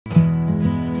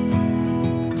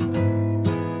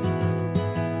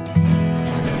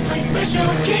special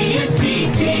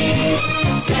KSTT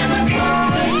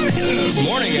Davenport.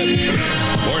 Morning,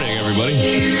 everybody.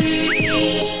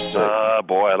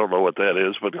 Boy, I don't know what that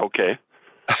is, but okay.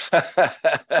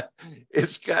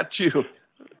 It's got you.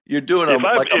 You're doing if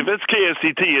it's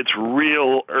KSTT, it's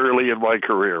real early in my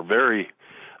career.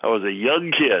 I was a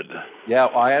young kid. Yeah,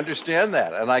 I understand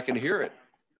that, and I can hear it.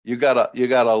 You got a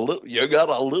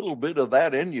little bit of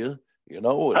that in you, you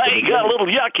know. Hey, you got a little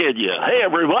yuck in you. Hey,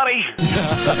 everybody.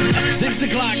 6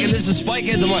 o'clock, and this is Spike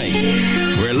at the mic,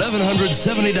 where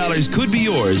 $1,170 could be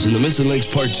yours in the Missing Links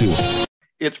Part 2.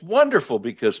 It's wonderful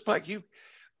because Spike,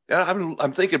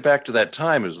 I'm thinking back to that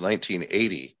time. It was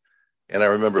 1980, and I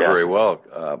remember very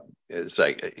well. It's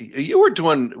like you were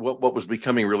doing what was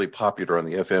becoming really popular on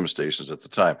the FM stations at the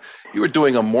time. You were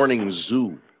doing a morning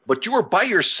zoo, but you were by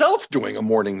yourself doing a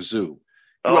morning zoo.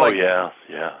 Yeah.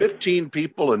 15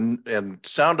 people and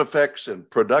sound effects and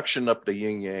production up to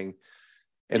yin yang.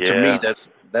 And to me,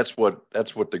 that's what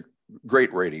the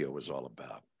great radio was all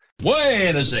about.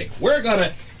 Wait a sec. We're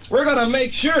gonna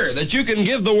make sure that you can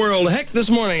give the world heck this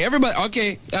morning. Everybody,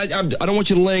 okay. I don't want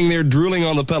you laying there drooling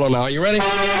on the pillow now. You ready?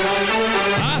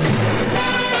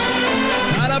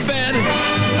 Out of bed.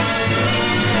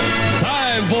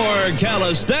 Time for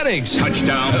calisthenics.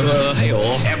 Touchdown.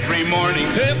 Hey-oh. Every morning.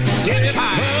 Hip, At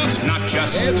times, not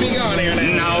just Hip, on here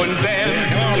now and then.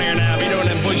 Come on here now. Be doing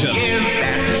them push-ups. Give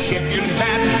that chicken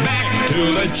fat back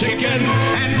to the chicken,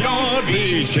 and don't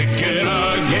be chicken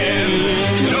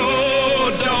again.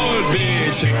 No, don't be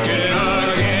chicken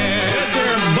again. Get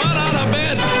your butt out of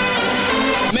bed.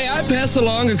 May I pass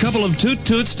along a couple of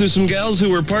toot-toots to some gals who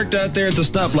were parked out there at the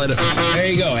stoplight? There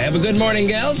you go. Have a good morning,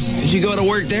 gals. As you go to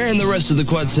work there in the rest of the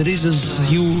Quad Cities as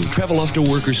you travel off to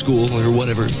work or school or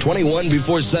whatever. 21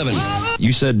 before 7.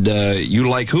 You said you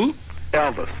like who?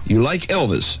 Elvis. You like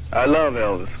Elvis. I love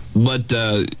Elvis. But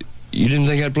you didn't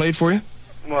think I played for you?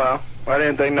 Well, I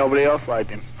didn't think nobody else liked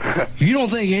him. You don't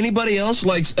think anybody else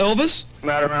likes Elvis?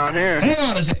 Not around here. Hang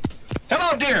on a sec.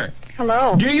 Hello, dear.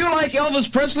 Hello. Do you like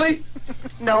Elvis Presley?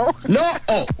 No. No?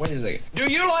 Oh, wait a second. Do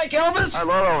you like Elvis? I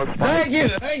love Elvis. Thank you.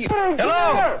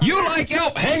 Hello. You like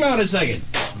Elvis? Hang on a second.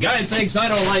 Guy thinks I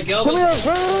don't like Elvis.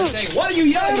 What are you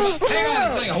yelling about? Hang on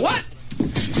a second. What?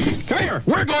 Come here.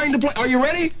 We're going to play. Are you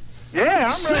ready? Yeah,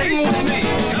 I'm Sing ready. with me.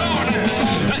 Come on.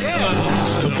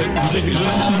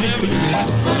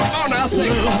 Come on now,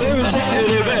 sing. All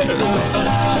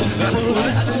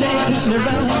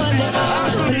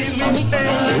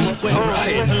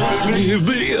right.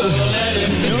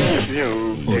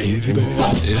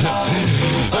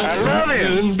 I love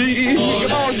him.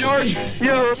 Come on, George.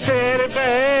 You teddy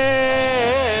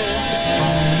bear.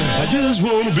 I just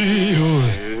want to be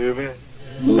yours.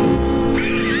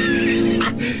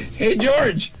 Hey,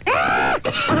 George. The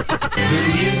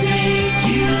music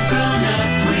you've grown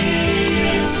up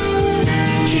with.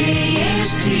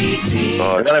 KSTT.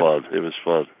 Oh, it's fun. It was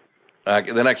fun.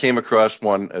 Then I came across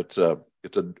one. It's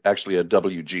actually a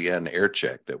WGN air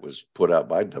check that was put out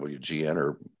by WGN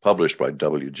or published by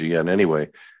WGN anyway,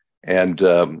 and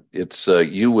it's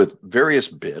you with various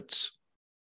bits,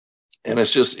 and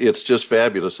it's just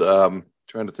fabulous. Trying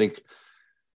to think.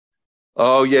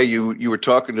 Oh yeah, you were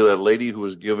talking to that lady who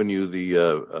was giving you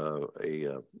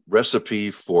a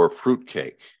recipe for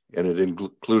fruitcake, and it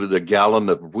included a gallon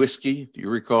of whiskey. Do you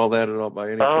recall that at all by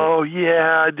any chance? Oh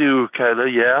yeah, I do kind of.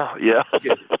 Yeah. Yeah.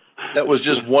 That was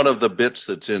just one of the bits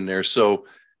that's in there. So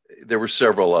there were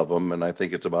several of them, and I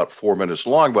think it's about 4 minutes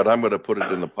long. But I'm going to put it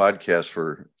in the podcast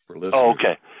for listeners. Oh,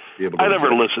 okay. I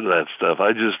never listen to that stuff.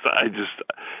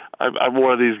 I'm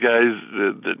one of these guys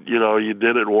that you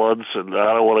did it once and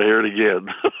I don't want to hear it again.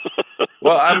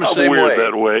 Well, I'm the same weird way.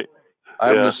 that way.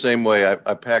 I'm the same way.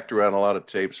 I packed around a lot of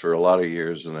tapes for a lot of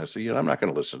years, and I said, I'm not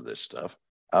going to listen to this stuff.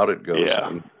 Out it goes. Yeah.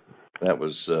 And that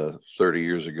was 30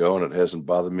 years ago, and it hasn't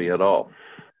bothered me at all.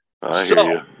 I hear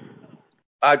you.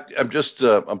 I'm just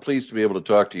I'm pleased to be able to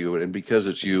talk to you, and because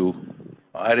it's you,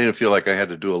 I didn't feel like I had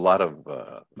to do a lot of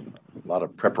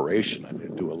preparation. I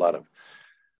didn't do a lot of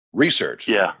research.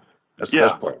 Yeah, that's the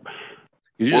best part.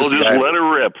 We'll just let it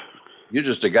rip. You're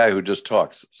just a guy who just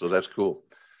talks, so that's cool.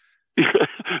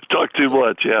 Talk too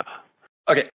much, yeah.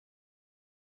 Okay,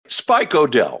 Spike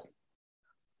Odell.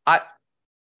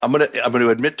 I'm gonna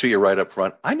admit to you right up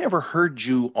front. I never heard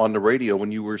you on the radio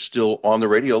when you were still on the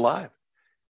radio live.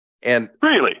 And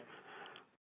really,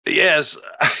 yes,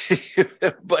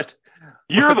 but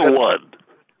you're the one.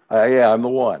 Yeah, I'm the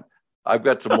one. I've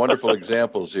got some wonderful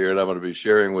examples here, and I'm going to be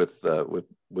sharing with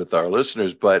our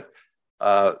listeners. But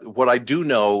what I do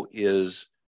know is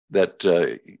that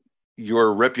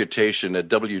your reputation at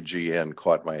WGN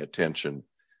caught my attention,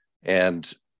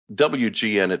 and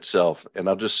WGN itself, and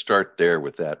I'll just start there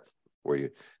with that for you.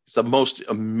 It's the most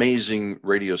amazing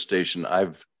radio station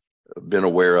I've been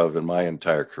aware of in my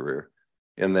entire career,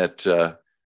 in that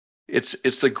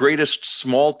it's the greatest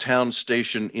small town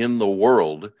station in the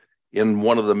world, in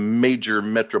one of the major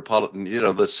metropolitan,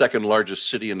 the second largest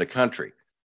city in the country.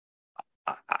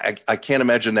 I can't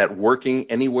imagine that working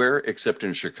anywhere except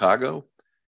in Chicago.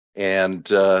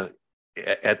 And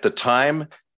at the time,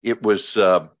 it was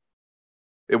so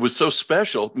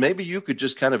special. Maybe you could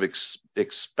just kind of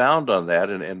expound on that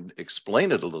and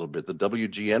explain it a little bit, the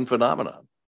WGN phenomenon.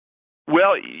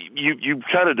 Well, you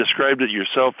kind of described it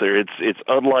yourself there. It's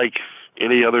unlike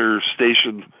any other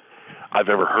station I've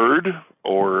ever heard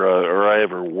or I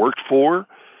ever worked for.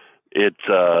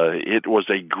 It was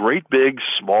a great big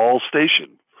small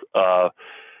station.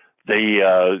 They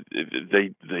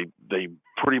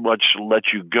pretty much let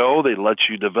you go. They let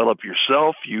you develop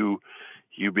yourself. You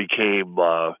became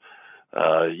what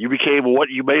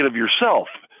you made of yourself.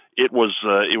 It was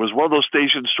one of those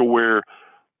stations to where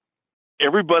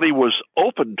everybody was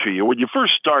open to you. When you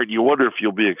first start, you wonder if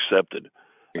you'll be accepted.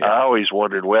 Yeah. I always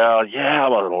wondered, well, yeah,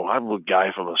 I'm a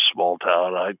guy from a small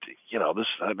town. I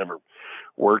never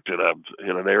worked in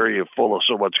an area full of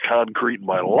so much concrete in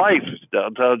my life,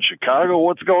 downtown Chicago.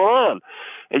 What's going on?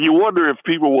 And you wonder if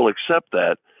people will accept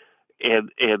that.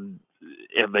 And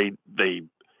they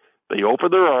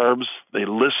open their arms, they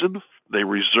listen, they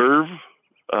reserve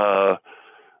the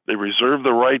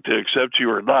right to accept you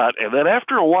or not. And then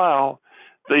after a while,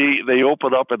 they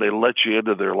open up and they let you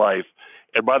into their life.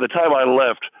 And by the time I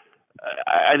left,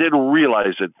 I didn't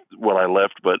realize it when I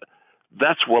left, but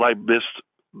that's what I missed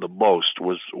the most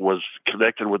was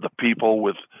connected with the people.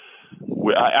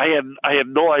 I had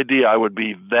no idea I would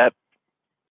be that.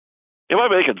 Am I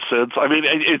making sense? I mean,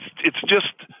 it's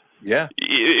just, yeah.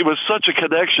 It was such a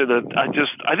connection, and I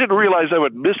didn't realize I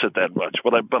would miss it that much,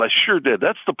 but I sure did.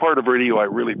 That's the part of radio I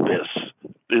really miss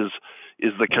is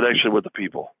the connection with the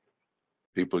people.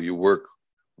 People you work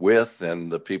with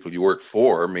and the people you work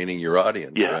for, meaning your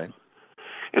audience, yeah. Right?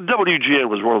 And WGN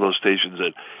was one of those stations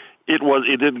that it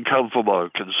didn't come from a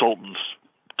consultant's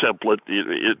template.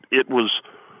 It was,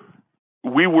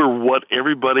 we were what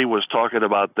everybody was talking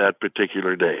about that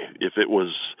particular day. If it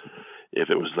was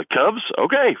the Cubs,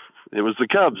 okay. It was the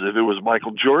Cubs. If it was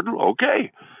Michael Jordan,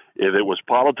 okay. If it was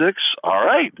politics, all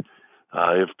right.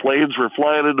 If planes were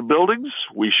flying into buildings,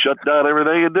 we shut down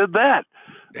everything and did that.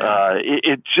 Yeah.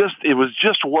 It was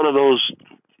just one of those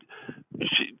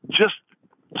just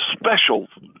special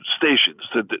stations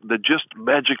that just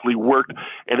magically worked.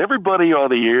 And everybody on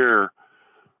the air,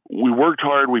 we worked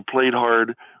hard, we played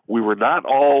hard. We were not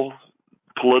all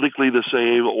politically the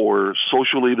same or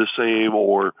socially the same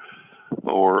or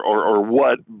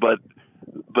what, but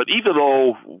even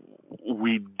though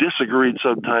we disagreed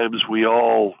sometimes, we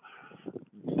all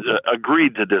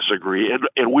agreed to disagree,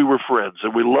 and we were friends,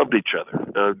 and we loved each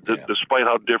other, despite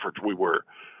how different we were.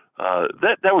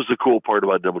 That was the cool part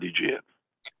about WGN.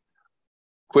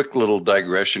 Quick little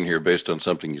digression here based on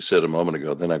something you said a moment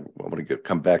ago. Then I want to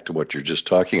come back to what you're just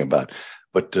talking about.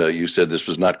 But you said this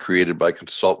was not created by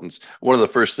consultants. One of the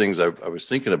first things I was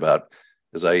thinking about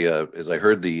is I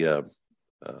heard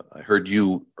I heard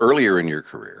you earlier in your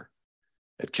career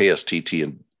at KSTT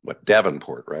in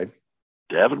Davenport, right?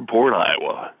 Davenport,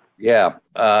 Iowa. Yeah,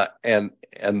 and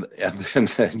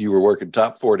then you were working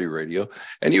Top 40 radio,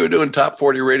 and you were doing Top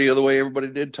 40 radio the way everybody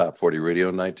did Top 40 radio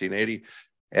in 1980.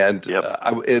 And yep.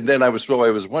 And then I was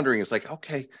wondering, it's like,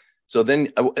 okay, so then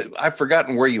I've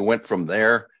forgotten where you went from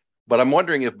there, but I'm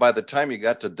wondering if by the time you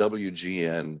got to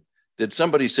WGN, did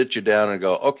somebody sit you down and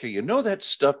go, okay, that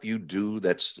stuff you do,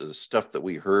 that's the stuff that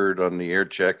we heard on the air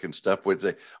check and stuff,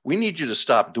 we need you to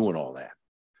stop doing all that.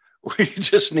 We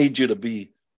just need you to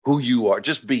be who you are,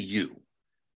 just be you.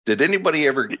 Did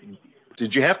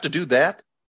you have to do that?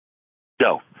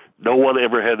 No one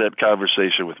ever had that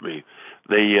conversation with me.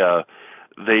 When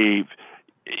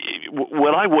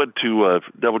I went to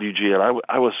WGN,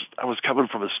 I was coming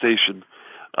from a station,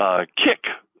 Kick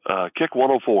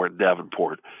 104 in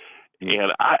Davenport,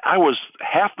 and I was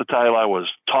half the time I was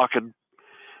talking,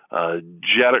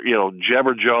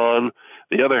 jabber John.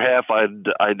 The other half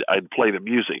I'd play the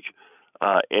music,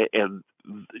 and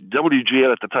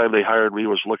WGN at the time they hired me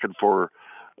was looking for,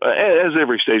 as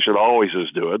every station always is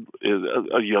doing,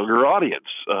 a younger audience.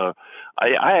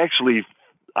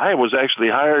 I was actually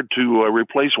hired to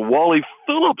replace Wally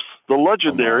Phillips, the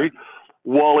legendary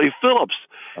Wally Phillips.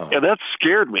 Uh-huh. And that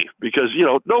scared me because,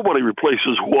 nobody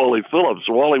replaces Wally Phillips.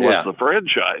 Wally was the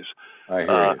franchise. I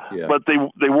hear you. Yeah. But they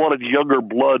wanted younger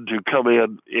blood to come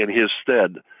in his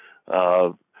stead.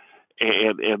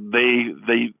 and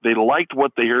they liked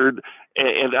what they heard,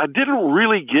 and I didn't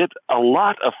really get a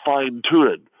lot of fine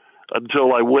tuning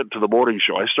until I went to the morning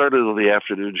show. I started on the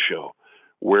afternoon show,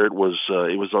 where it was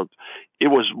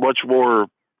much more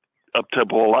up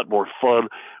tempo, a lot more fun.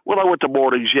 When I went to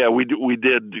mornings, we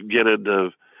did get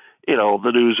into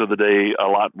the news of the day a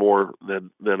lot more than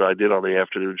I did on the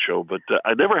afternoon show. But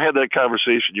I never had that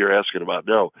conversation you're asking about.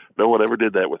 No one ever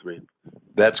did that with me.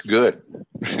 That's good.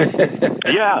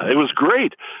 Yeah, it was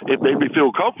great. It made me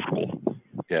feel comfortable.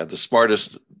 Yeah, the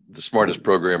smartest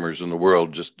programmers in the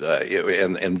world, just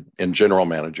and general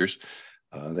managers,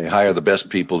 they hire the best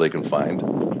people they can find,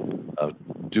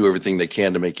 do everything they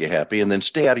can to make you happy, and then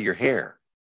stay out of your hair.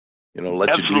 Let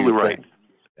Absolutely you do your right. thing.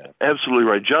 Yeah. Absolutely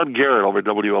right. John Garrett over at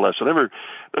WLS. I never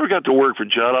got to work for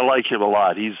John. I like him a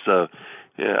lot. He's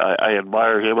I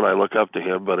admire him and I look up to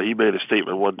him. But he made a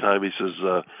statement one time. He says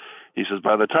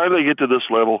by the time they get to this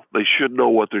level, they should know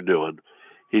what they're doing.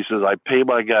 He says, I pay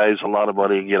my guys a lot of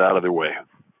money and get out of their way.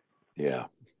 Yeah.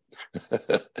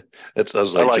 That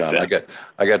sounds like John. That.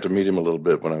 I got to meet him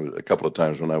a couple of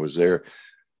times when I was there.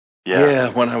 Yeah.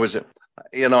 When I was,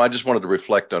 I just wanted to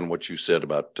reflect on what you said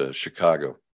about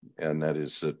Chicago. And that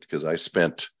is because I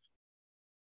spent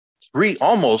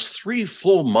almost 3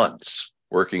 full months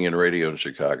working in radio in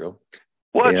Chicago.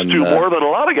 Well, that's more than a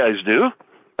lot of guys do.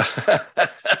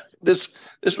 This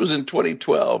was in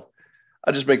 2012.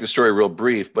 I'll just make the story real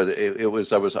brief, but I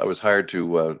was hired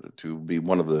to be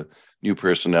one of the new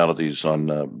personalities on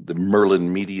the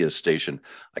Merlin Media station.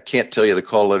 I can't tell you the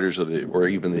call letters or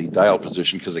even the dial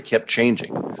position because it kept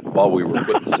changing while we were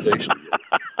putting the station together.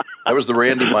 That was the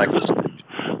Randy Michaels station.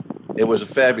 It was a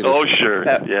fabulous. Oh, sure.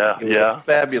 A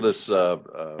fabulous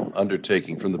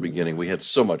undertaking from the beginning. We had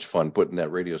so much fun putting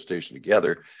that radio station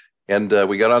together, and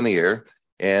we got on the air.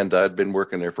 And I'd been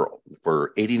working there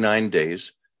for 89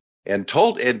 days, and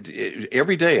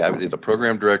every day the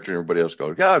program director and everybody else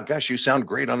go, "God, gosh, you sound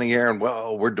great on the air, and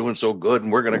well, we're doing so good,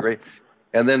 and we're going to great."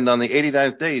 And then on the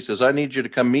 89th day, he says, "I need you to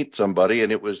come meet somebody,"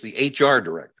 and it was the HR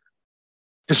director.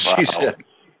 Wow.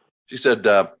 She said.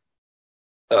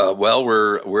 Well,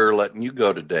 we're letting you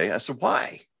go today. I said,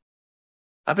 why?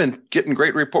 I've been getting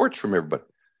great reports from everybody.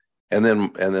 And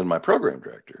then my program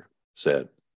director said,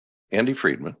 Andy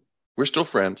Friedman, we're still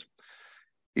friends.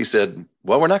 He said,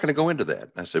 well, we're not going to go into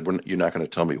that. I said, you're not going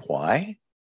to tell me why?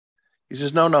 He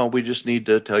says, no, we just need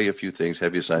to tell you a few things,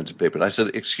 have you sign some paper. And I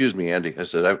said, excuse me, Andy. I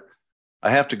said, I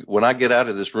have to, when I get out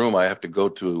of this room, I have to go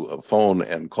to a phone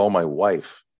and call my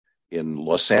wife in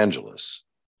Los Angeles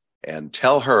and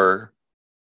tell her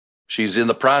she's in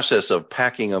the process of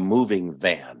packing a moving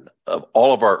van of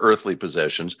all of our earthly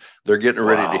possessions. They're getting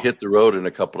ready to hit the road in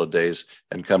a couple of days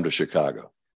and come to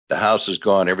Chicago. The house is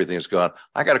gone. Everything's gone.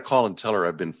 I got to call and tell her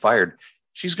I've been fired.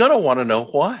 She's going to want to know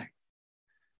why.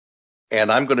 And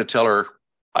I'm going to tell her,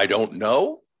 I don't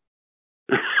know.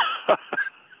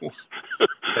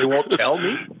 They won't tell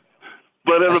me.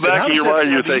 But in the back of your mind,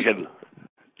 you're thinking,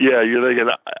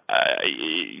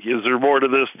 is there more to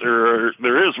this?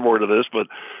 There is more to this, but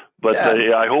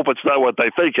I hope it's not what they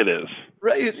think it is.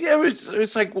 Right. Yeah.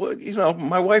 It's like, well,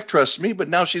 my wife trusts me, but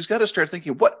now she's got to start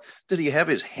thinking, what, did he have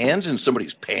his hands in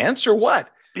somebody's pants or what?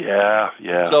 Yeah.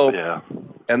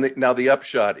 And now the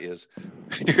upshot is,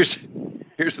 here's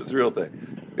the real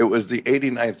thing. It was the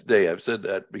 89th day. I've said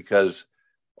that because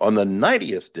on the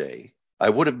 90th day, I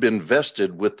would have been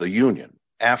vested with the union,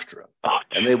 AFTRA.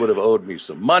 And they would have owed me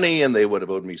some money and they would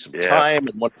have owed me some time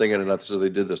and one thing and another. So they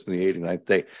did this in the 89th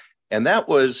day. And that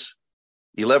was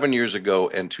 11 years ago.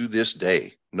 And to this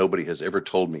day, nobody has ever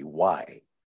told me why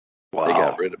they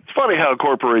got rid of it. It's funny how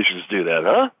corporations do that,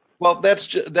 huh? Well,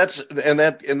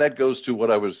 that goes to what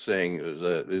I was saying is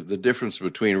the difference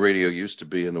between radio used to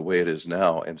be and the way it is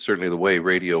now. And certainly the way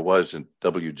radio was in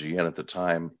WGN at the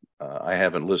time. I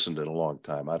haven't listened in a long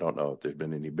time. I don't know if there've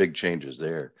been any big changes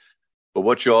there. But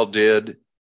what you all did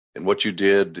and what you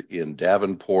did in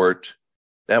Davenport,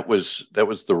 that was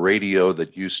the radio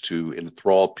that used to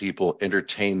enthrall people,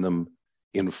 entertain them,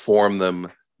 inform them,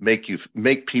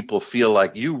 make people feel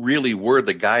like you really were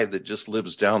the guy that just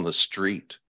lives down the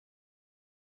street.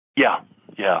 Yeah.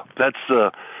 That's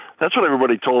what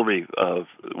everybody told me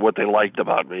what they liked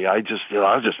about me. I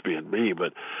was just being me.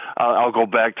 But I'll go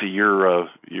back to your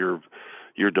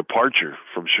departure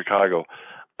from Chicago.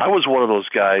 I was one of those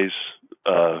guys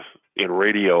in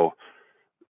radio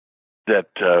that,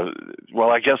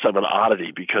 I guess I'm an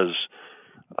oddity because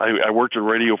I worked in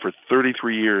radio for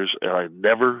 33 years and I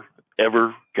never,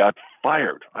 ever got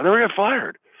fired. I never got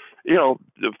fired.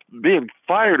 Being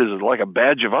fired is like a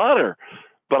badge of honor,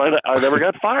 but I never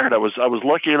got fired. I was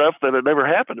lucky enough that it never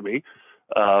happened to me.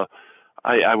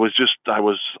 I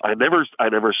never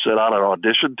sent out an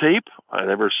audition tape. I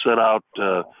never sent out,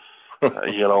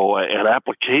 an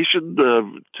application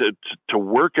to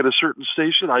work at a certain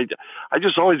station. I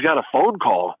just always got a phone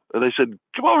call, and they said,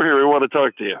 "Come over here, we want to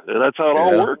talk to you," and that's how it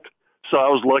all worked. So I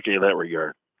was lucky in that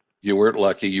regard. You weren't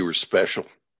lucky; you were special.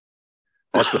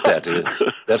 That's what that is.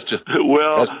 That's just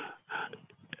well.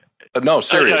 No,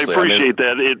 seriously. I appreciate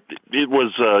that. It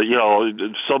was,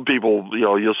 some people,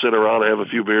 you'll sit around and have a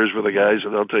few beers with the guys,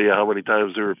 and they'll tell you how many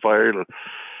times they were fired. And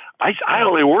I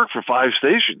only worked for 5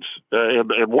 stations,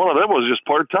 and one of them was just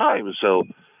part time. So,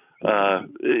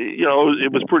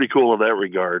 it was pretty cool in that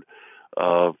regard.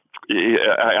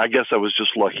 I guess I was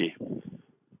just lucky.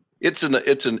 It's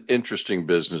an interesting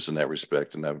business in that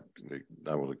respect, and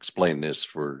I will explain this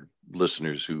for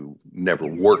listeners who never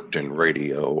worked in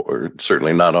radio or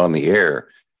certainly not on the air.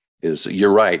 Is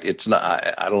you're right. It's not.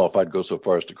 I don't know if I'd go so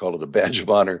far as to call it a badge of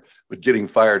honor, but getting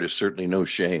fired is certainly no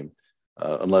shame,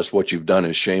 unless what you've done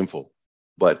is shameful.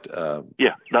 But not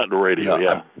in the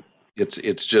radio.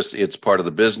 It's part of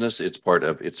the business. It's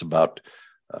about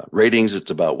ratings.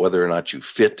 It's about whether or not you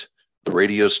fit the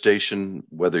radio station,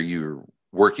 whether you're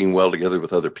working well together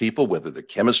with other people, whether the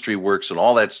chemistry works and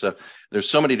all that stuff. There's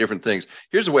so many different things.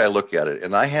 Here's the way I look at it.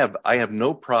 And I have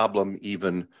no problem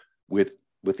even with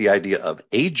the idea of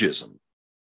ageism.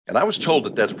 And I was told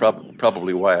that that's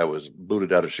probably why I was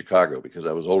booted out of Chicago, because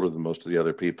I was older than most of the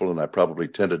other people. And I probably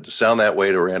tended to sound that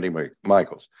way to Randy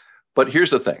Michaels. But here's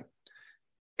the thing.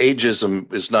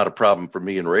 Ageism is not a problem for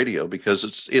me in radio, because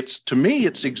it's to me,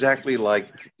 it's exactly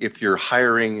like if you're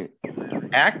hiring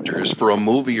actors for a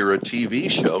movie or a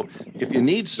TV show. If you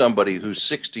need somebody who's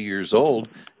 60 years old,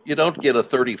 you don't get a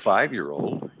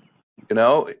 35-year-old.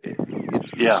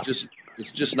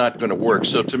 It's just not going to work.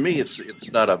 So to me,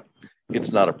 it's not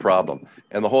a problem.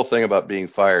 And the whole thing about being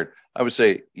fired, I would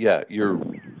say, you're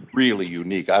really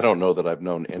unique. I don't know that I've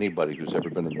known anybody who's ever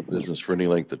been in the business for any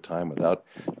length of time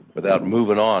without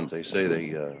moving on. They say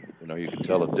you can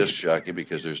tell a disc jockey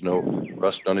because there's no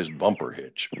rust on his bumper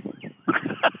hitch.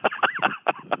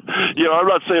 I'm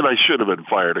not saying I should have been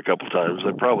fired a couple times.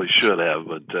 I probably should have,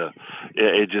 but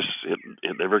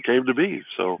it never came to be.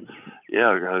 So,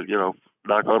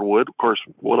 knock on wood. Of course,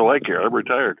 what do I care? I'm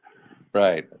retired.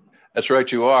 Right. That's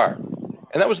right, you are.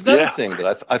 And that was another thing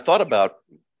that I thought about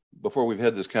before we've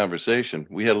had this conversation.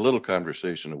 We had a little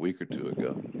conversation a week or two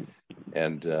ago,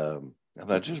 and I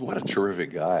thought, just what a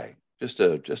terrific guy.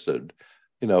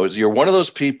 You're one of those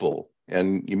people,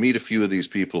 and you meet a few of these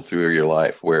people through your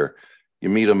life where you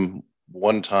meet them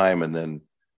one time and then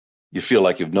you feel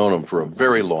like you've known them for a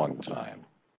very long time.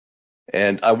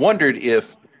 And I wondered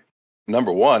if,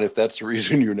 number one, if that's the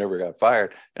reason you never got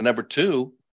fired. And number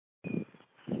two,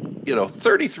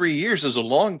 33 years is a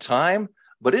long time,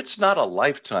 but it's not a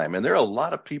lifetime. And there are a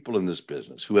lot of people in this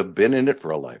business who have been in it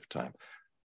for a lifetime.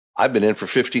 I've been in for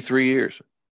 53 years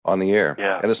on the air.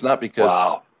 Yeah. And it's not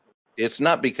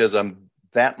because I'm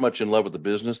that much in love with the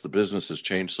business. The business has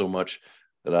changed so much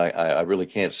that I really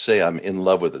can't say I'm in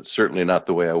love with it. Certainly not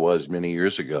the way I was many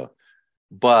years ago.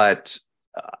 But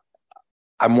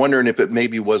I'm wondering if it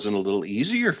maybe wasn't a little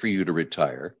easier for you to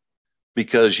retire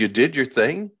because you did your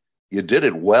thing. You did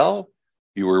it well.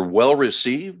 You were well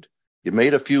received. You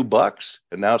made a few bucks,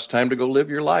 and now it's time to go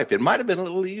live your life. It might have been a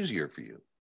little easier for you.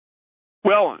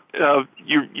 Well,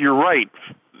 you're right.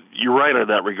 You're right in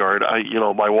that regard.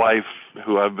 My wife,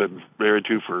 who I've been married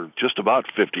to for just about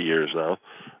 50 years now,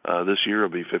 this year will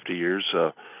be 50 years.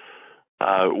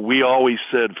 We always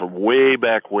said from way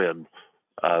back when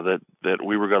that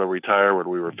we were going to retire when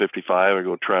we were 55 and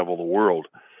go travel the world.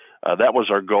 That was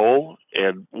our goal,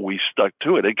 and we stuck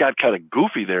to it. It got kind of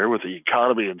goofy there with the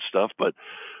economy and stuff, but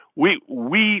we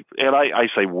and I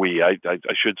say we, I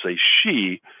should say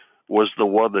she was the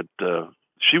one that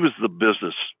she was the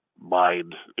business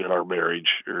mind in our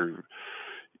marriage.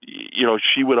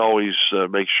 She would always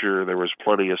make sure there was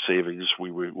plenty of savings.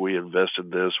 We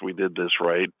invested this, we did this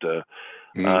right. And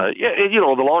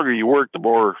the longer you work, the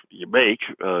more you make,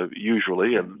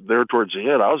 usually. And there towards the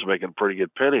end, I was making a pretty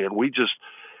good penny, and we've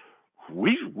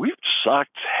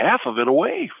socked half of it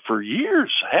away for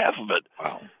years, half of it.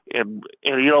 Wow. And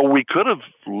we could have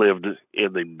lived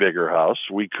in the bigger house.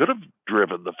 We could have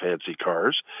driven the fancy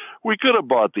cars. We could have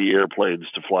bought the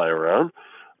airplanes to fly around.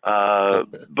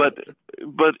 But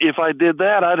if I did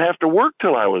that, I'd have to work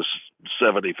till I was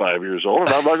 75 years old,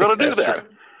 and I'm not going to do that. Right.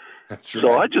 That's right.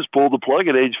 So I just pulled the plug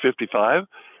at age 55,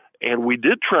 and we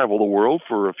did travel the world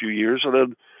for a few years. And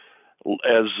then,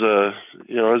 as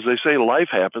they say, life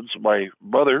happens. My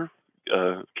mother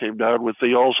came down with the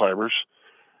Alzheimer's,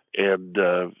 and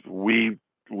we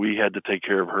had to take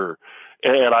care of her.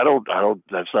 and I don't.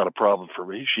 That's not a problem for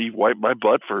me. She wiped my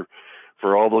butt for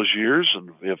all those years,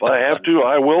 and if I have to,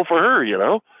 I will for her.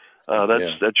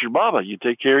 That's your mama. You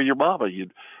take care of your mama. You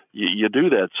do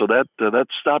that. So that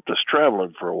stopped us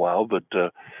traveling for a while, but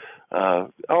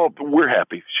we're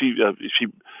happy. She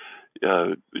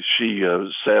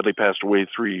sadly passed away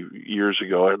 3 years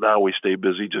ago, and now we stay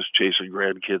busy just chasing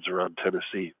grandkids around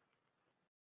Tennessee.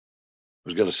 I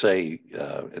was going to say,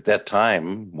 at that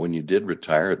time when you did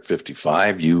retire at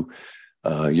 55, your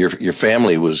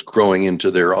family was growing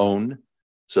into their own,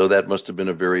 so that must have been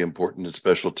a very important and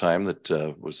special time that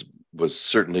was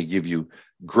certainly give you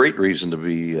great reason to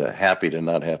be happy to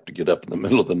not have to get up in the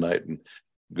middle of the night and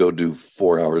go do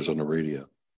 4 hours on the radio.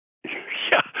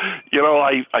 Yeah,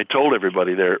 I told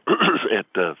everybody there at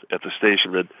the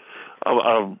station that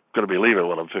I'm going to be leaving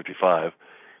when I'm 55,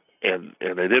 and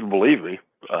they didn't believe me.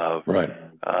 Right.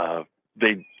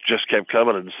 They just kept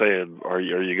coming and saying, "Are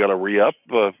you going to re-up?"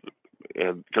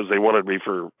 And because they wanted me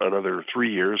for another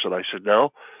 3 years, and I said,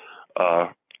 "No,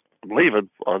 I'm leaving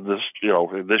on this,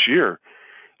 in this year."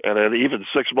 And then even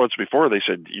 6 months before, they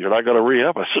said, "You're not going to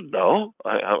re-up?" I said, "No,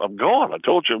 I'm going. I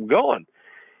told you I'm going."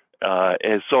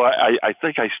 And so I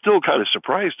think I still kind of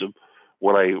surprised them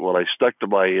when I stuck to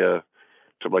my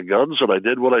guns, and I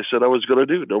did what I said I was going to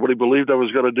do. Nobody believed I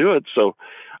was going to do it, so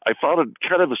I found it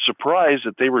kind of a surprise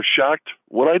that they were shocked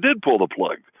when I did pull the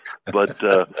plug. But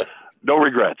no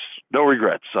regrets. No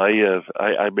regrets.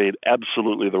 I made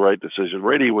absolutely the right decision.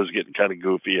 Radio was getting kind of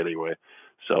goofy anyway,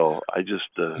 so I just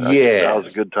I think that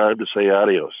was a good time to say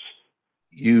adios.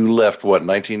 You left what,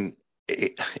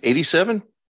 1987?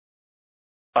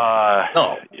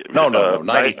 No,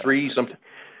 93 something.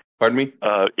 Pardon me.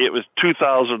 It was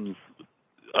 2000.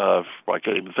 I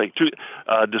can't even think.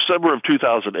 December of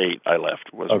 2008, I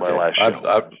left was my last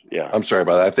show. I'm sorry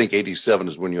about that. I think 87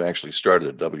 is when you actually started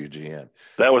at WGN.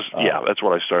 That was that's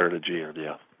when I started at GN.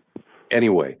 Yeah.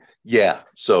 Anyway,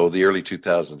 so the early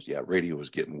 2000s, radio was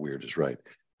getting weird. Is right.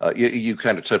 You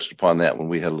kind of touched upon that when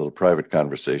we had a little private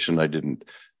conversation. I didn't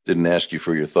ask you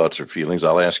for your thoughts or feelings.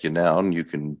 I'll ask you now, and you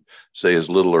can say as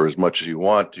little or as much as you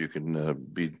want. You can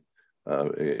be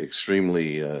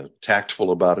extremely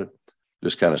tactful about it.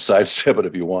 Just kind of sidestep it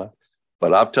if you want.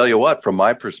 But I'll tell you what, from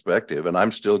my perspective, and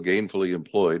I'm still gainfully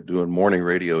employed doing morning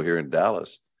radio here in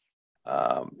Dallas,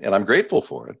 and I'm grateful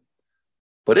for it.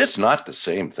 But it's not the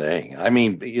same thing. I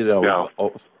mean, the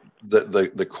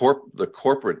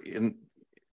corporate in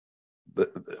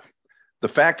the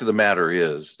fact of the matter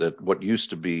is that what used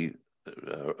to be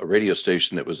a radio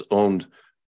station that was owned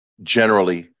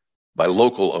generally by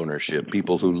local ownership,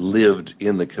 people who lived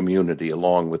in the community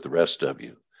along with the rest of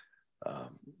you.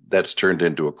 That's turned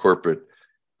into a corporate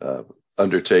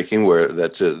undertaking where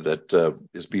that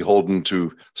is beholden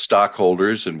to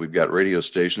stockholders, and we've got radio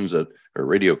stations or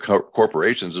radio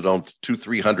corporations that own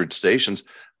 200-300 stations.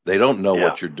 They don't know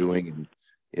what you're doing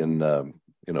in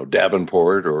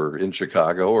Davenport or in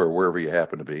Chicago or wherever you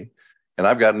happen to be. And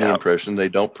I've gotten the impression they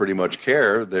don't pretty much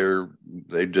care.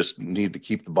 They just need to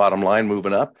keep the bottom line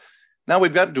moving up. Now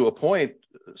we've gotten to a point,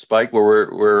 Spike, where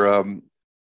we're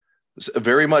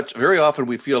very often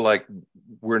we feel like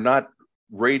we're not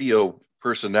radio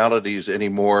personalities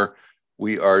anymore.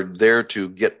 We are there to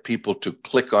get people to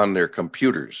click on their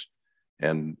computers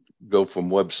and go from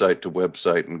website to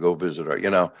website and go visit our,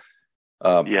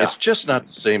 it's just not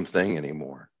the same thing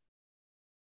anymore.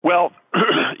 Well,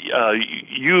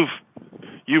 you've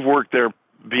worked there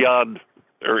beyond,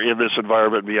 or in this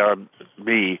environment beyond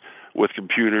me, with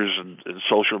computers and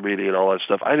social media and all that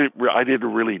stuff. I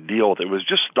didn't really deal with it. It was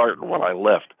just starting when I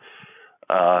left.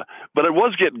 But it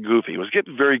was getting goofy. It was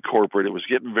getting very corporate. It was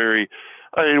getting very,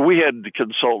 we had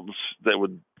consultants that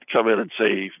would come in and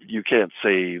say, you can't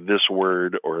say this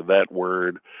word or that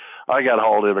word. I got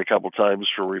hauled in a couple times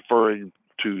for referring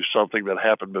to something that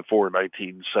happened before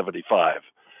 1975.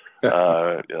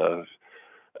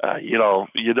 You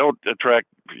don't attract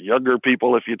younger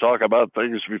people if you talk about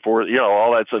things before,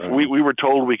 all that stuff. We were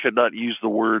told we could not use the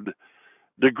word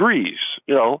degrees,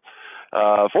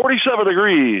 47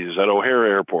 degrees at O'Hare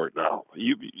Airport now.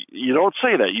 You don't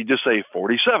say that. You just say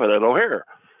 47 at O'Hare.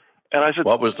 And I said,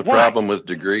 what was the problem with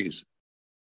degrees?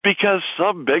 Because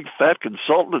some big fat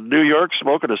consultant in New York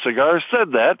smoking a cigar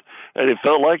said that, and it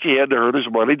felt like he had to earn his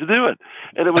money to do it.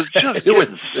 And it was just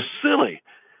getting silly.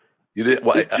 You did.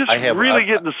 Well,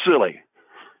 getting silly.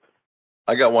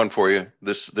 I got one for you.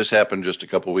 This happened just a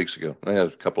couple of weeks ago. A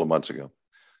couple of months ago.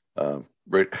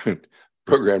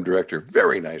 Program director,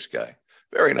 very nice guy.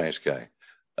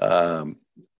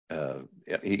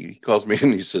 He calls me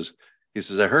and he says,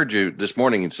 I heard you this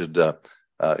morning. He said,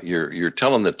 you're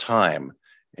telling the time,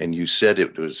 and you said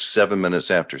it was 7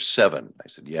 minutes after 7. I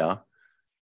said, yeah.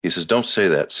 He says, don't say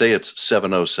that. Say it's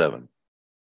 7:07.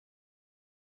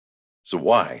 So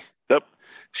why? Yep.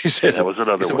 He said, that was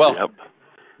another one. Well, yep.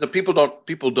 the people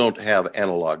don't have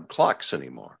analog clocks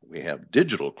anymore. We have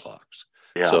digital clocks.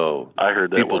 Yeah, so I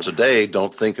heard that people one. today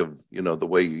don't think of, the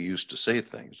way you used to say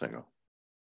things. I go,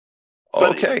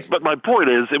 okay. But my point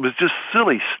is, it was just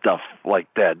silly stuff like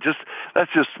that.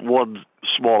 That's just one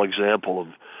small example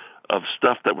of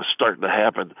stuff that was starting to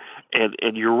happen.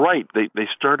 And you're right. They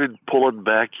started pulling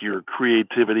back your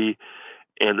creativity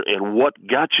and what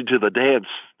got you to the dance,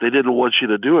 they didn't want you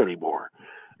to do anymore.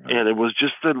 Right. And it was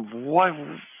just then, why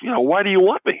do you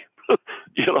want me?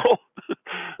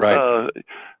 Right.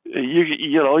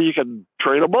 You can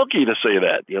train a monkey to say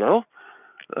that,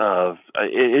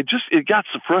 It got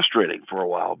so frustrating for a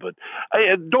while, but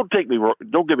don't get me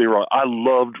wrong. I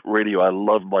loved radio. I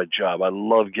loved my job. I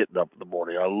loved getting up in the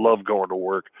morning. I loved going to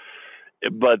work,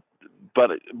 but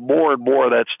more and more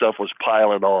of that stuff was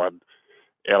piling on,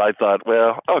 and I thought,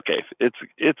 well, okay,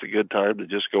 it's a good time to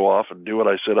just go off and do what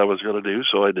I said I was going to do,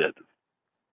 so I did.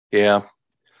 Yeah.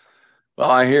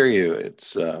 Well, I hear you.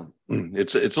 It's a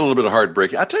little bit of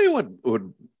heartbreaking. I tell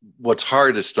you what's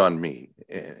hardest on me.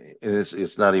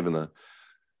 It's not even the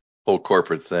whole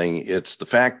corporate thing. It's the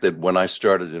fact that when I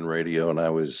started in radio and I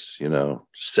was,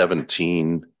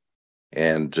 17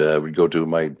 and would go to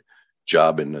my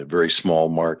job in a very small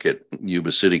market,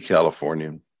 Yuba City,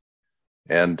 California.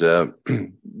 And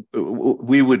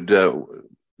we would,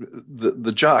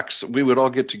 the jocks, we would all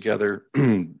get together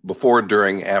before,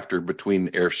 during, after, between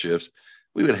air shifts.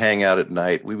 We would hang out at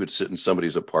night. We would sit in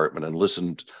somebody's apartment and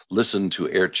listen to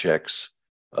air checks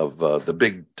of the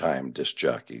big time disc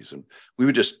jockeys, and we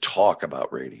would just talk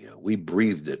about radio. We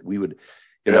breathed it. We would,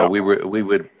 we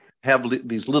would have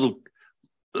these little,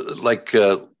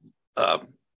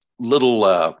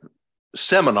 little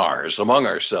seminars among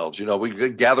ourselves. We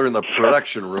could gather in the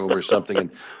production room or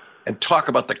something and talk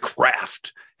about the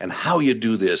craft and how you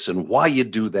do this and why you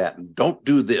do that and don't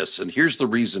do this and here's the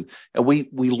reason. And we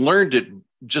learned it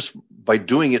just by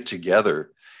doing it together.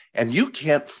 And you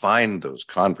can't find those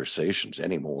conversations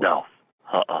anymore. No,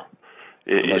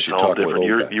 Unless you all talk different. with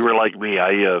old guys. You were like me.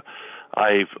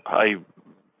 I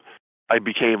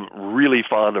became really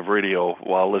fond of radio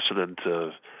while listening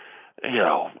to,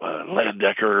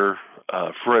 Landecker,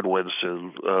 Fred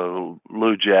Winston,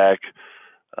 Lou Jack,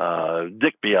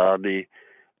 Dick Biondi.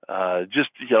 I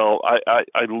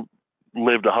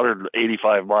lived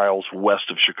 185 miles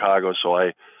west of Chicago, so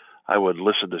I would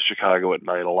listen to Chicago at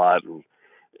night a lot,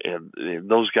 and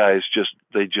those guys just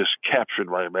captured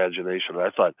my imagination. And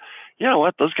I thought, you know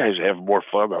what, those guys have more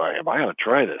fun than I am. I got to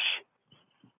try this.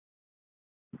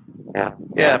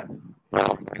 Yeah.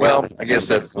 Well, I guess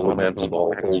that's the lament of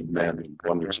all old men in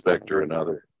one respect or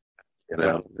another.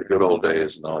 The good old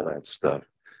days and all that stuff.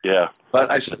 Yeah.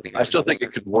 But I still think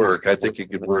it could work. I think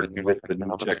it could work with the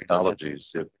new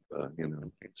technologies if,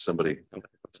 somebody put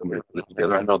it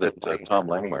together. I know that Tom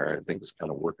Langmeyer, I think, is kind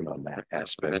of working on that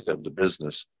aspect of the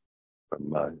business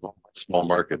from small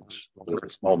markets,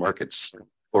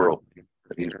 plural.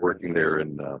 He's working there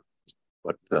in,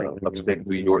 upstate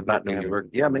New York, not New York.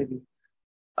 Yeah, maybe.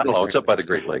 I don't know. It's up by the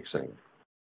Great Lakes anyway.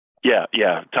 Yeah.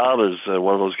 Tom is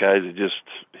one of those guys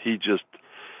that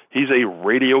he's a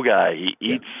radio guy. He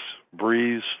eats,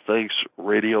 breathes, thinks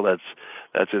radio.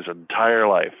 That's his entire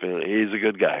life. And he's a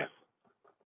good guy.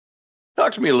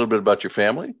 Talk to me a little bit about your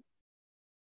family.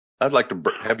 I'd like to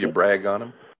have you brag on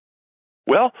him.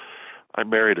 Well, I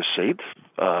married a saint.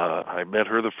 I met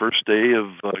her the first day of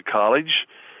college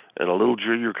at a little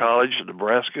junior college in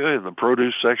Nebraska in the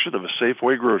produce section of a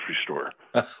Safeway grocery store.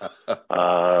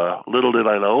 Little did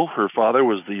I know, her father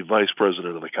was the vice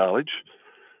president of the college.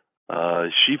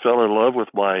 She fell in love with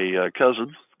my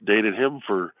cousin, dated him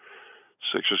for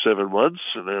 6 or 7 months,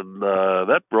 and then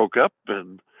that broke up,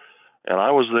 and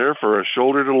I was there for a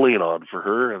shoulder to lean on for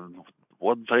her, and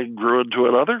one thing grew into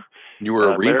another. You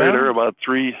were a rebound? I married her about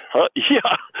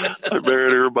I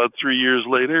married her about 3 years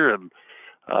later, and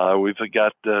we've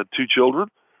got 2 children.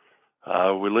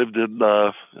 We lived in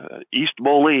East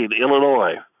Moline,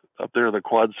 Illinois, up there in the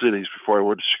Quad Cities before I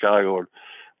went to Chicago, and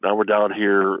now we're down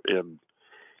here in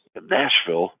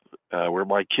Nashville, where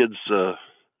my kids,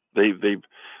 they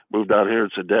moved down here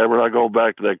and said, Dad, we're not going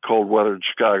back to that cold weather in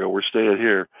Chicago. We're staying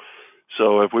here.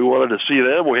 So if we wanted to see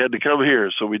them, we had to come here.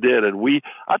 So we did. And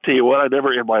I'll tell you what, I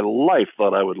never in my life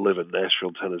thought I would live in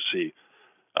Nashville, Tennessee.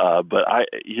 But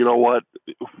you know what?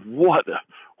 What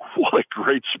a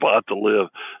great spot to live.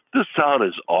 This town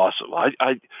is awesome.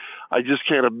 I just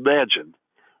can't imagine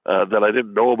that I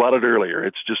didn't know about it earlier.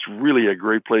 It's just really a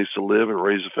great place to live and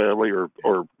raise a family, or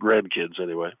grandkids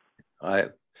anyway.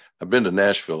 I've been to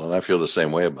Nashville, and I feel the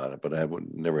same way about it, but I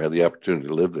would never had the opportunity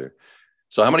to live there.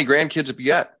 So how many grandkids have you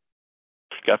got?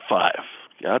 Got five.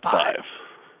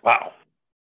 Wow.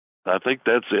 I think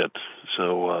that's it.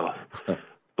 So,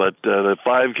 but the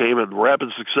five came in rapid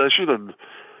succession,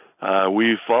 and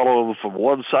we follow them from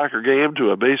one soccer game to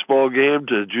a baseball game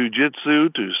to jiu-jitsu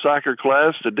to soccer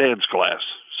class to dance class.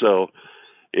 So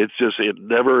it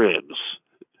never ends.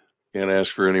 Can't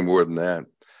ask for any more than that.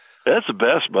 That's the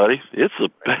best, buddy. It's the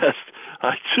best.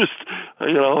 I just,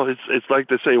 it's like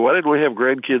they say, why didn't we have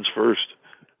grandkids first?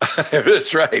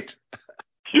 That's right.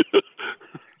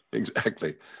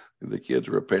 Exactly. The kids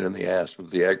were a pain in the ass, but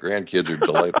the grandkids are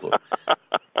delightful.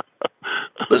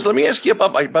 Listen, let me ask you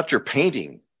about your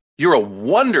painting. You're a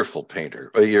wonderful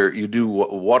painter. You do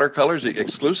watercolors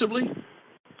exclusively?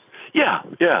 Yeah.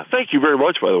 Thank you very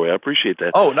much, by the way. I appreciate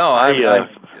that. Oh, no,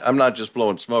 I'm not just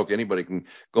blowing smoke. Anybody can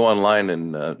go online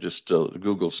and just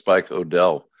Google Spike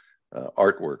Odell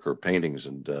artwork or paintings,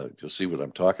 and you'll see what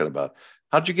I'm talking about.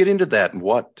 How'd you get into that, and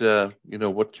what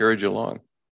carried you along?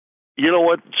 You know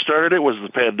what started it was the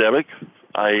pandemic.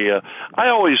 I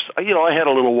always, I had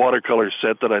a little watercolor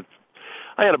set that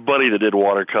I had a buddy that did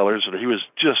watercolors, and he was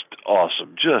just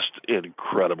awesome, just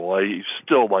incredible. He's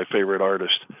still my favorite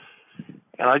artist.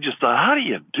 And I just thought, how do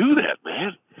you do that,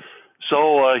 man?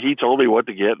 So he told me what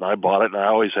to get, and I bought it, and I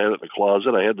always had it in the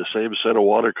closet. I had the same set of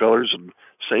watercolors and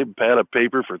same pad of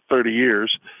paper for 30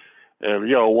 years. And,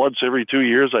 once every 2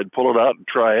 years, I'd pull it out and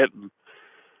try it.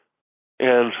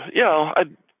 And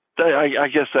I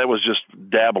guess that was just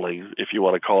dabbling, if you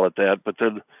want to call it that. But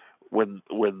then when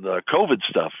the COVID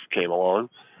stuff came along,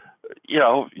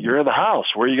 you're in the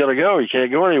house. Where are you going to go? You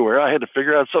can't go anywhere. I had to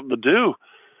figure out something to do.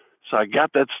 So I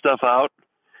got that stuff out,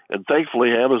 and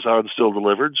thankfully Amazon still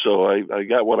delivered, so I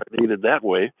got what I needed that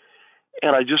way.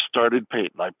 And I just started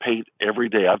painting. I paint every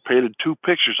day. I've painted 2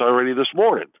 pictures already this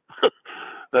morning.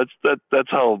 That's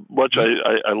how much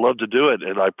I love to do it,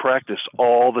 and I practice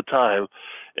all the time.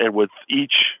 And with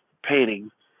each painting,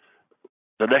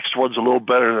 the next one's a little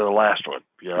better than the last one.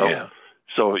 Yeah.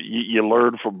 So you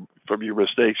learn from your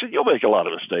mistakes, and you'll make a lot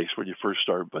of mistakes when you first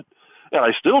start, and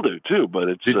I still do too. But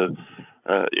it's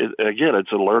again,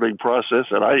 it's a learning process,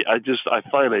 and I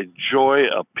find a joy,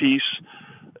 a peace,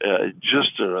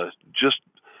 just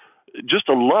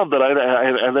a love that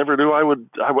I never knew I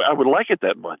would like it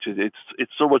that much.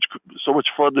 It's so much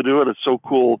fun to do it. It's so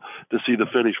cool to see the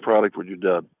finished product when you're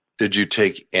done. Did you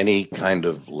take any kind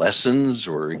of lessons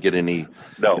or get any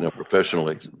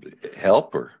professional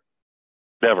help or?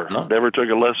 Never took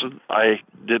a lesson. I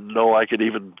didn't know I could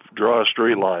even draw a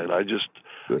straight line. I just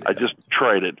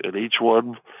tried it, and each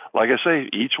one, like I say,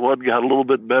 each one got a little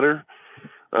bit better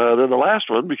than the last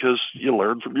one because you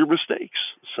learn from your mistakes.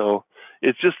 So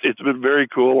it's been very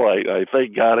cool. I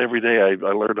thank God every day I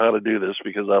learn how to do this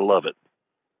because I love it.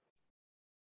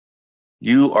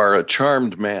 You are a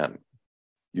charmed man.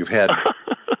 You've had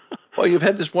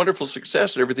this wonderful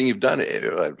success at everything you've done.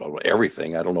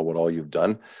 Everything. I don't know what all you've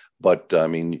done, but I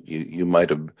mean, you might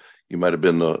have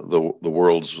been the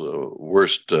world's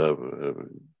worst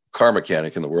car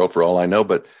mechanic in the world for all I know.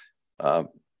 But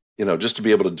just to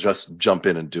be able to just jump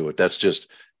in and do it, that's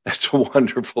a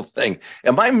wonderful thing.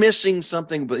 Am I missing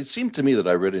something? But it seemed to me that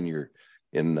I read in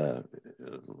a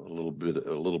little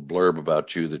blurb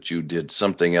about you that you did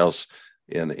something else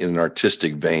in an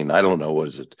artistic vein. I don't know.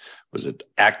 Was it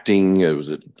acting? Was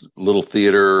it little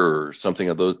theater or something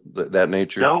of that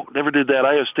nature? No, never did that.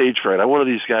 I have stage fright. I'm one of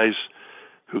these guys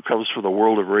who comes from the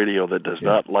world of radio that does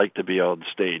not like to be on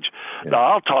stage. Yeah. Now,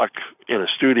 I'll talk in a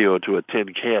studio to a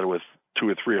tin can with 2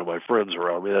 or 3 of my friends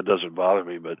around me. That doesn't bother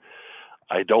me, but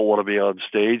I don't want to be on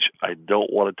stage. I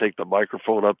don't want to take the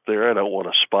microphone up there. I don't want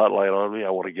a spotlight on me. I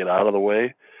want to get out of the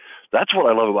way. That's what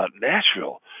I love about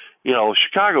Nashville.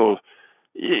 Chicago,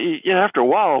 after a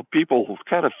while, people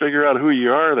kind of figure out who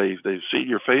you are. They've seen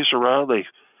your face around.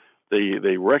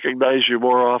 They recognize you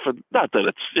more often. Not that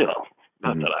it's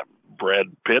not that I'm Brad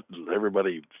Pitt and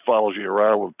everybody follows you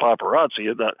around with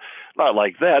paparazzi. Not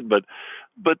like that. But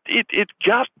it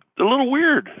got a little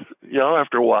weird,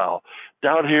 after a while.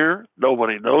 Down here,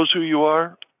 nobody knows who you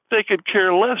are. They could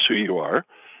care less who you are.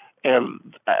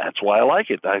 And that's why I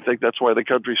like it. I think that's why the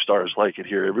country stars like it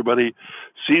here. Everybody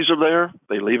sees them there,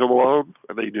 they leave them alone,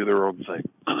 and they do their own thing.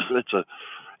 That's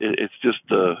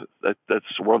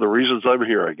one of the reasons I'm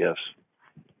here, I guess.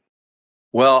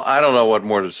 Well, I don't know what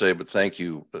more to say, but thank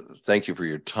you. Thank you for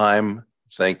your time.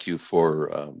 Thank you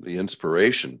for the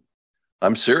inspiration.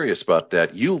 I'm serious about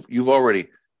that. You've already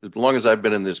as long as I've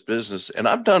been in this business, and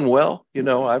I've done well.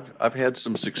 I've had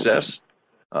some success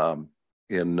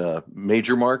in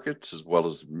major markets as well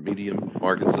as medium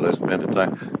markets that I spend the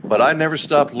time. But I never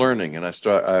stop learning, and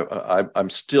I'm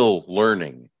still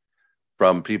learning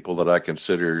from people that I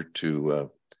consider to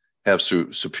have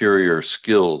superior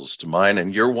skills to mine,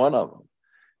 and you're one of them.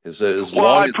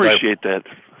 I appreciate that.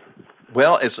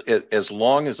 Well, as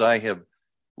long as I have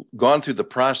gone through the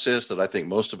process that I think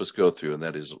most of us go through, and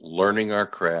that is learning our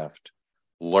craft,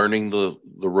 learning the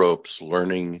ropes,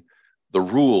 learning the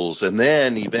rules, and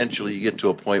then eventually you get to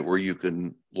a point where you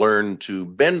can learn to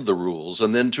bend the rules,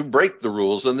 and then to break the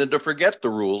rules, and then to forget the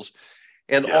rules.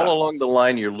 And all along the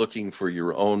line, you're looking for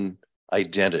your own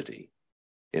identity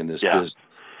in this business.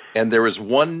 And there is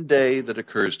one day that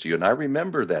occurs to you, and I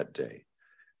remember that day.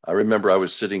 I remember I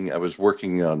was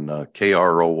working on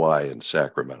KROY in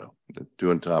Sacramento,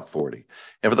 doing Top 40.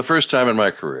 And for the first time in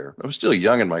my career, I was still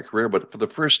young in my career, but for the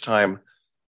first time,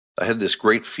 I had this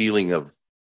great feeling of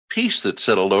peace that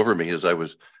settled over me as I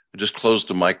just closed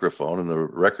the microphone and the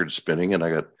record spinning, and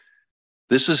I got,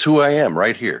 this is who I am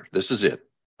right here. This is it.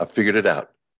 I figured it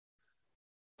out.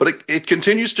 But it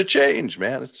continues to change,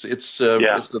 man. It's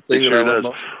the thing that I love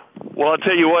most. Well, I'll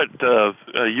tell you what,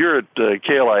 you're at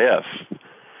KLIF.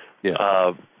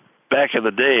 Yeah. Back in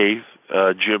the day,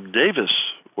 Jim Davis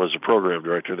was a program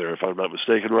director there, if I'm not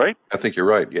mistaken, right? I think you're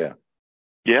right, yeah.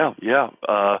 Yeah.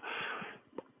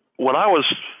 When I was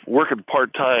working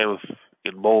part-time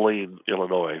in Moline,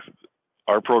 Illinois,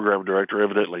 our program director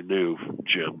evidently knew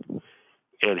Jim,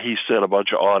 and he sent a bunch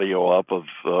of audio up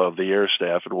of the air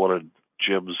staff and wanted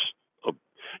Jim's,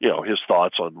 his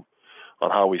thoughts on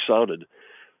how we sounded.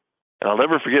 And I'll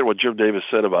never forget what Jim Davis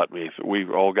said about me. We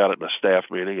all got it in a staff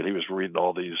meeting, and he was reading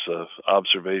all these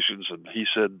observations, and he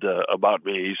said about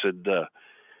me, he said,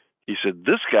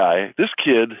 this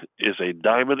kid is a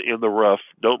diamond in the rough.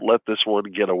 Don't let this one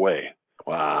get away.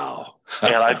 Wow.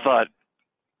 And I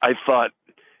thought,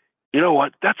 you know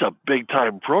what? That's a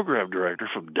big-time program director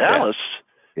from Dallas.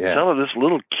 Yeah. Telling this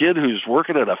little kid who's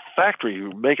working at a factory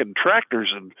making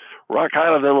tractors in Rock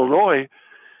Island, Illinois,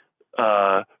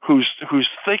 who's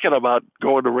thinking about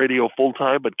going to radio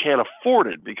full-time but can't afford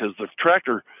it because the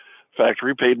tractor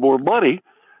factory paid more money.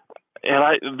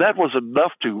 And that was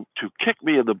enough to kick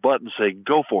me in the butt and say,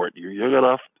 go for it. You're young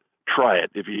enough, try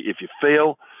it. If you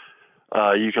fail,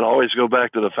 you can always go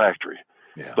back to the factory.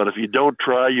 Yeah. But if you don't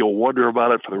try, you'll wonder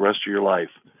about it for the rest of your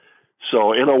life.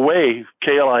 So in a way,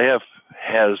 KLIF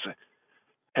has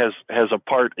a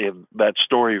part in that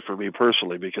story for me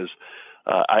personally, because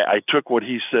I took what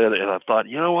he said and I thought,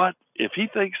 you know what? If he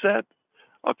thinks that,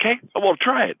 okay, I'm going to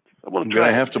try it. I'm going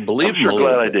to have to believe him. I'm sure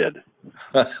glad I did.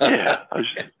 Yeah, I'm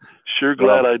sure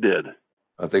glad I did.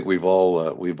 I think we've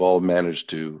all managed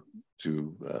to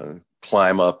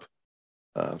climb up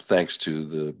thanks to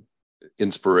the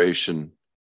inspiration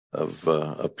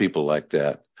of people like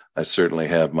that. I certainly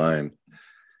have mine.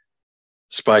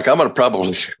 Spike, I'm going to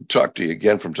probably talk to you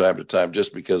again from time to time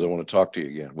just because I want to talk to you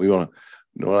again. We don't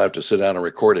have to sit down and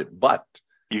record it, but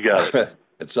you got it.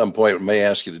 At some point, we may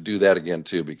ask you to do that again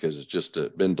too, because it's just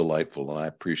been delightful and I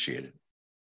appreciate it.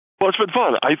 Well, it's been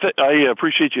fun. I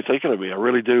appreciate you thinking of me. I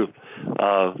really do.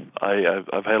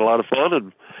 I've had a lot of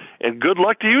fun, and good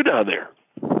luck to you down there.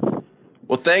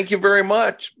 Well, thank you very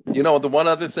much. The one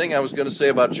other thing I was going to say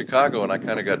about Chicago, and I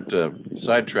kind of got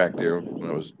sidetracked there when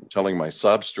I was telling my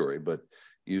sob story, but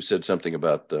you said something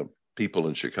about the people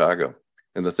in Chicago.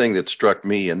 And the thing that struck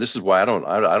me, and this is why I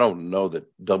don't know that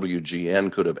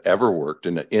WGN could have ever worked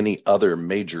in any other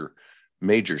major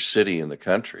city in the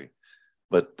country.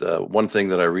 But one thing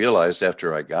that I realized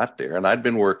after I got there, and I'd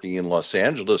been working in Los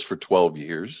Angeles for 12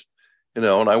 years, and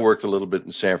I worked a little bit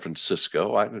in San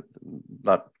Francisco. I'm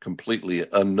not completely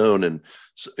unknown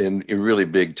in really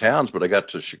big towns, but I got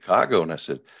to Chicago and I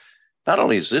said, not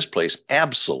only is this place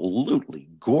absolutely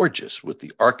gorgeous with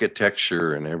the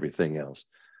architecture and everything else,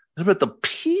 but the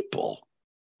people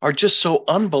are just so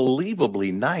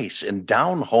unbelievably nice and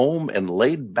down home and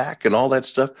laid back and all that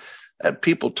stuff. I had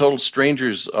people, total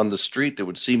strangers on the street that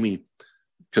would see me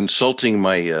consulting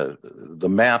my the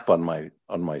map on my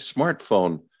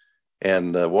smartphone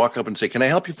and walk up and say, "Can I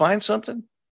help you find something?"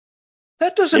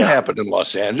 That doesn't happen in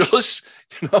Los Angeles,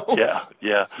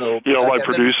 Yeah. So, my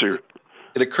producer.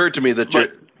 It occurred to me that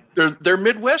they're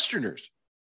Midwesterners.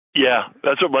 Yeah,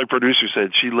 that's what my producer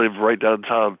said. She lived right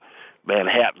downtown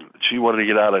Manhattan. She wanted to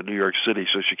get out of New York City,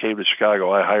 so she came to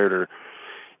Chicago. I hired her,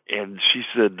 and she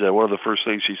said one of the first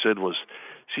things she said was,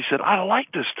 "I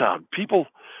like this town. People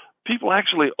people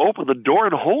actually open the door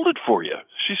and hold it for you.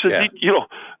 She said,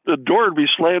 the door would be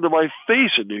slammed in my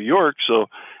face in New York. So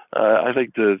I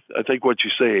think what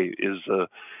you say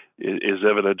is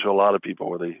evident to a lot of people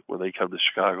when they come to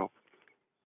Chicago.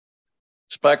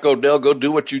 Spike O'Dell, go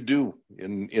do what you do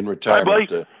in retirement.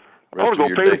 Hi, I want to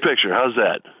go paint a picture. How's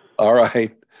that? All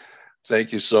right.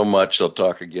 Thank you so much. I'll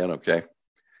talk again. Okay.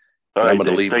 All right, I'm going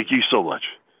to leave. Thank you so much.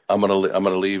 I'm going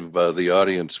to leave the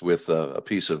audience with a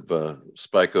piece of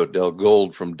Spike O'Dell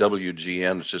Gold from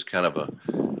WGN. It's just kind of a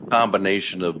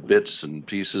combination of bits and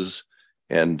pieces.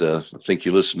 And I think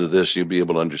you listen to this, you'll be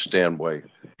able to understand why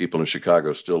people in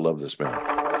Chicago still love this man.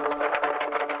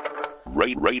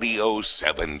 Radio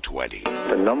 720.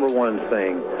 The number one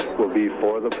thing will be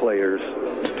for the players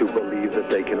to believe that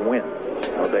they can win.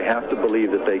 They have to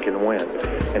believe that they can win.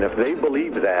 And if they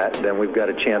believe that, then we've got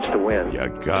a chance to win. You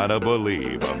gotta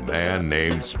believe a man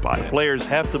named Spike. Players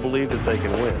have to believe that they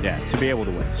can win. Yeah, to be able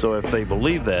to win. So if they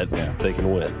believe that, they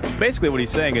can win. Basically what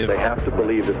he's saying is they have to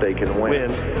believe that they can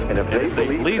win. And if they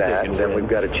believe that, then we've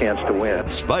got a chance to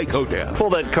win. Spike O'Dell.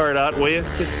 Pull that card out, will you?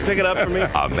 Just pick it up for me.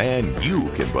 A man you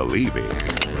can believe in.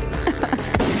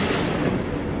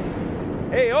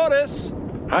 Hey, Otis.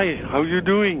 Hi, how you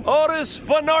doing? Otis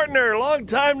Van Ortner, long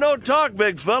time no talk,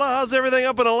 big fella. How's everything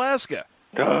up in Alaska?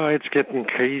 Oh, it's getting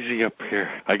crazy up here.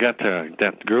 I got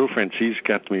that girlfriend. She's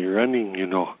got me running,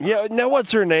 Yeah, now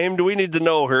what's her name? Do we need to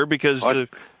know her? Because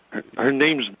her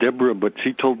name's Deborah, but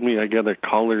she told me I got to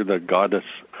call her the goddess.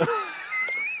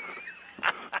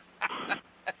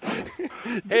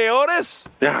 Hey, Otis?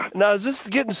 Yeah. Now, is this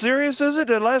getting serious, is it?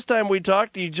 The last time we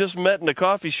talked, you just met in a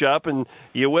coffee shop, and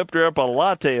you whipped her up a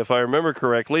latte, if I remember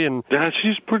correctly. And yeah,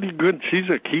 she's pretty good. She's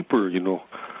a keeper,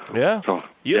 Yeah? So,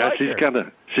 like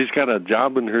she's got a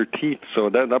job in her teeth, so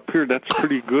that up here, that's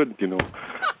pretty good,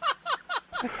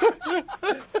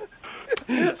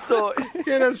 So,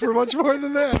 Can't ask for much more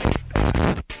than that.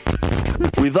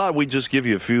 we thought we'd just give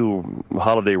you a few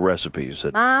holiday recipes.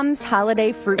 Mom's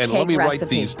holiday fruitcake And let me recipe. write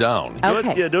these down.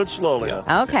 Okay. Do it slowly.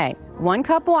 Yeah. Okay. 1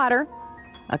 cup water,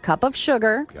 a cup of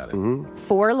sugar, Got it.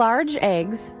 4 large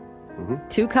eggs,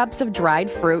 2 cups of dried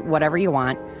fruit, whatever you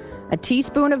want, a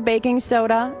teaspoon of baking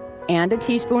soda, and a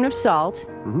teaspoon of salt,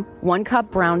 1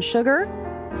 cup brown sugar,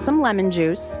 some lemon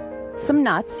juice, some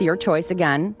nuts, your choice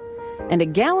again, and a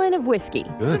gallon of whiskey.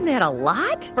 Good. Isn't that a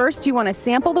lot? First, you want to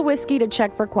sample the whiskey to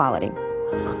check for quality.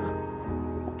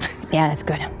 Yeah, that's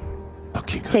good.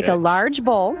 Okay, good. Take a large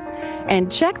bowl and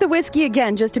check the whiskey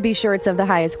again just to be sure it's of the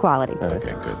highest quality.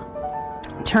 Okay, good.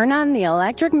 Turn on the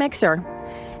electric mixer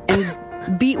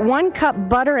and beat 1 cup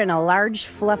butter in a large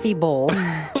fluffy bowl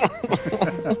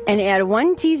and add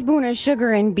 1 teaspoon of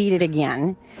sugar and beat it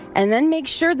again. And then make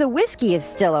sure the whiskey is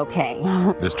still okay.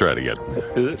 Just try it again.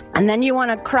 And then you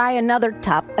want to cry another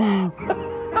cup.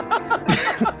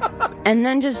 And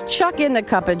then just chuck in the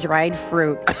cup of dried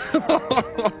fruit.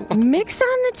 Mix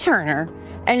on the turner.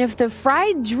 And if the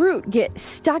fried droot gets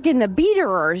stuck in the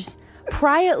beaterers,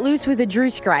 pry it loose with a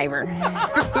screwdriver.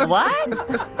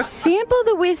 What? Sample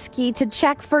the whiskey to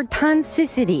check for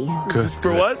toxicity. Good.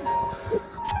 For what?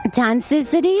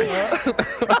 Toxicity?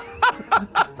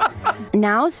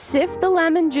 Now sift the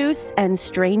lemon juice and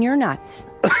strain your nuts.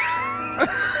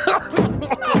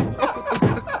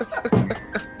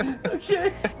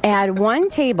 Okay. Add 1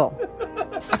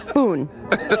 tablespoon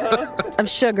of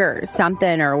sugar,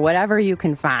 something, or whatever you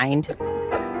can find.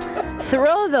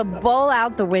 Throw the bowl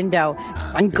out the window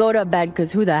and go to bed,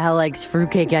 because who the hell likes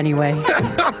fruitcake anyway?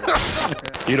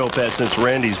 Pat, since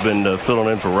Randy's been filling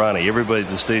in for Ronnie, everybody at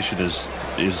the station is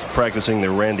practicing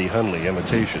their Randy Hundley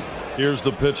imitation. Here's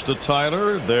the pitch to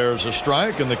Tyler. There's a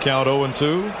strike, and the count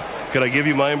 0-2. Can I give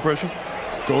you my impression?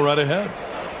 Go right ahead.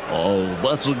 Oh,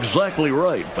 that's exactly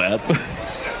right, Pat.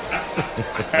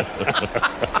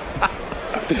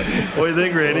 What do you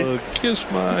think, Randy? Kiss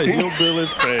my hillbilly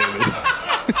fanny.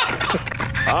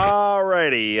 All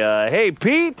righty. Hey,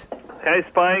 Pete. Hey,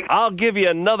 Spike. I'll give you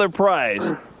another prize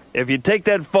if you take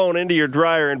that phone into your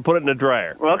dryer and put it in the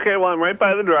dryer. Okay, well, I'm right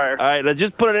by the dryer. All right, now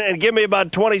just put it in and give me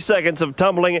about 20 seconds of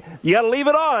tumbling it. You got to leave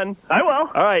it on. I will.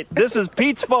 All right, this is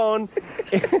Pete's phone.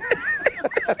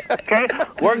 Okay,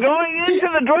 we're going into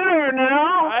the dryer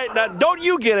now. All right, now don't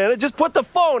you get in it. Just put the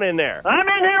phone in there. I'm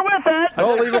in here with it.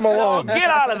 Don't leave him alone. Get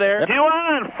out of there. Do you want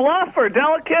it on fluff or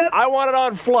delicate? I want it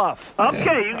on fluff.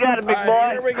 Okay, you got it, big All boy.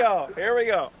 right, here we go. Here we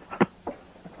go.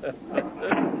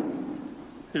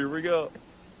 Here we go.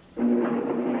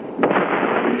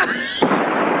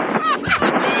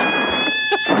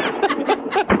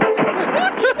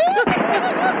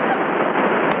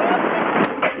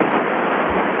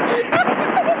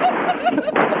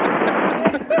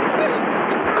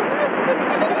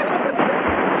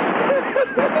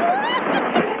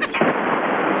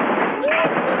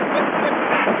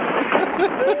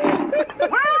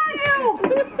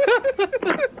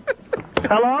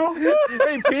 Hello?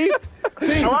 Hey, Pete.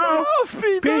 Hello?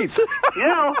 Pete.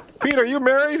 Yeah. Pete, are you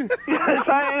married? Yes,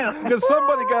 I am. Because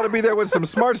somebody got to be there with some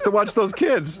smarts to watch those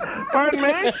kids. Pardon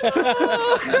me?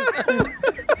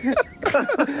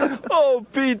 Oh,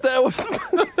 Pete, that was...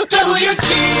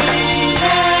 WGN